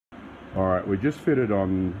Alright, we just fitted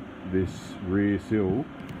on this rear sill,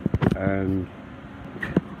 and as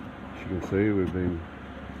you can see,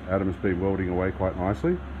 Adam's been welding away quite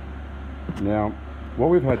nicely. Now, what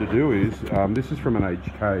we've had to do is, this is from an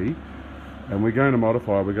HK, and we're going to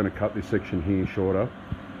modify, we're going to cut this section here shorter.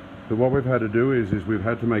 But what we've had to do is we've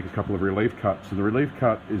had to make a couple of relief cuts. And the relief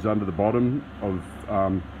cut is under the bottom of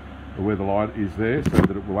where the light is there, so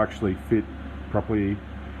that it will actually fit properly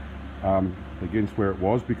against where it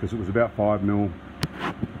was, because it was about 5mm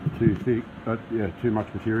too thick, yeah, too much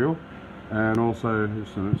material. And also,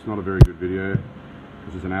 it's not a very good video,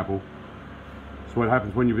 because it's an Apple. So what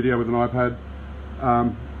happens when you video with an iPad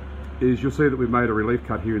is you'll see that we've made a relief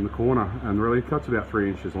cut here in the corner, and the relief cut's about 3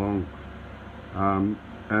 inches long.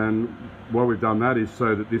 And why we've done that is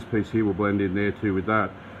so that this piece here will blend in there too with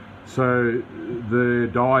that. So the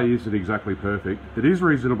die isn't exactly perfect. It is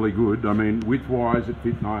reasonably good. I mean, width-wise, it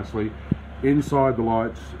fit nicely. Inside the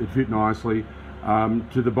lights, it fit nicely.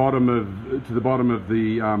 To the bottom of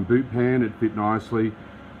the boot pan, it fit nicely.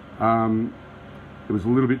 It was a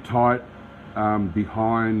little bit tight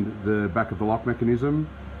behind the back of the lock mechanism.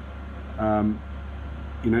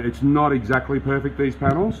 You know, it's not exactly perfect, these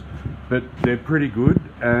panels, but they're pretty good.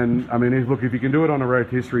 And I mean, look, if you can do it on a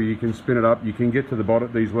rotisserie, you can spin it up, you can get to the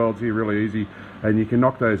bottom, these welds here really easy, and you can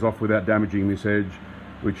knock those off without damaging this edge,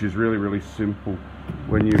 which is really, really simple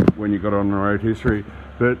when you got it on a rotisserie.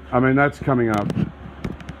 But I mean, that's coming up. It's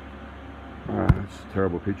a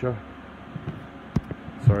terrible picture.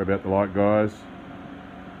 Sorry about the light, guys.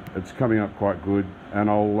 It's coming up quite good,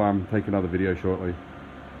 and I'll take another video shortly.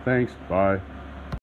 Thanks, bye.